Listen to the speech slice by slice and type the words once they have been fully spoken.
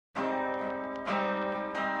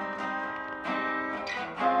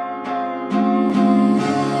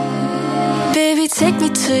Take me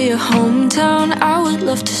to your hometown, I would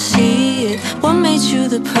love to see it. What made you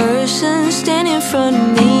the person standing in front of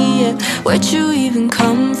me? Yeah. Where'd you even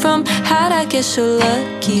come from? How'd I get so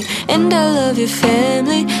lucky? And I love your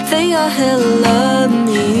family, they all hella love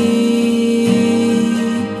me.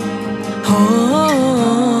 Oh,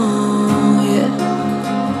 yeah.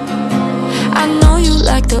 I know you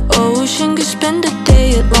like the ocean, could spend a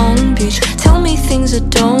day at Long Beach. Tell me things I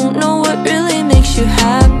don't know, what really makes you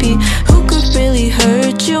happy? Who could really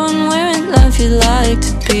hurt you, and where in life you'd like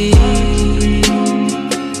to be?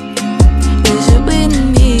 Is it with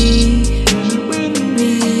me? Me,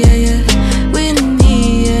 yeah, yeah. With me,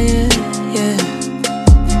 yeah, yeah, yeah.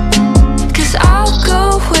 'Cause I'll go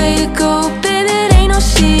where you go, baby, it ain't no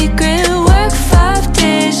secret. Work 5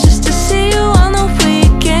 days just to see you on the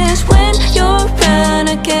weekends. When you're around,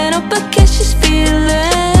 I can't help but catch these feelings.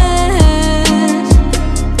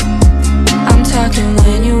 I'm talking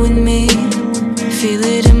when you're with me. Feel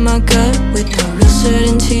it in my gut with no real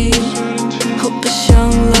certainty. Hope it's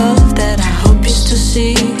young love that I hope you still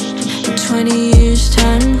see. In 20 years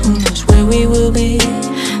time, who knows where we will be?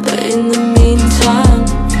 But in the meantime,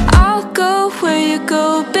 I'll go where you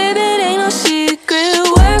go, baby, it ain't no secret.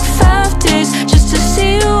 Work 5 days just to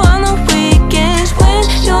see you on the weekends. When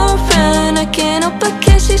you're around, I can't help but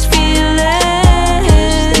catch these feelings.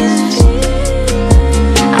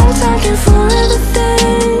 I'm talking for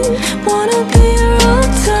everything. Wanna be your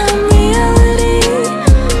all-time reality.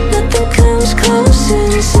 Nothing comes close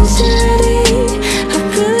in sincerity. I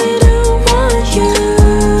really do want you.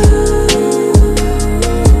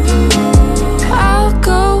 I'll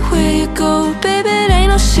go where you go, baby, it ain't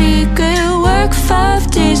no secret. Work 5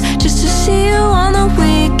 days just to see you on the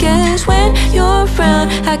weekends. When you're around,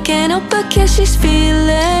 I can't help but catch these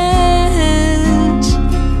feelings.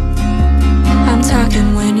 I'm talking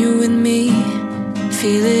when you're with me.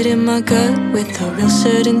 Feel it in my gut with no real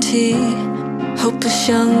certainty. Hope it's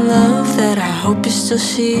young love that I hope you still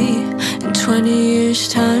see. In 20 years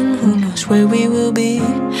time, who knows where we will be?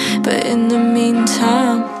 But in the meantime,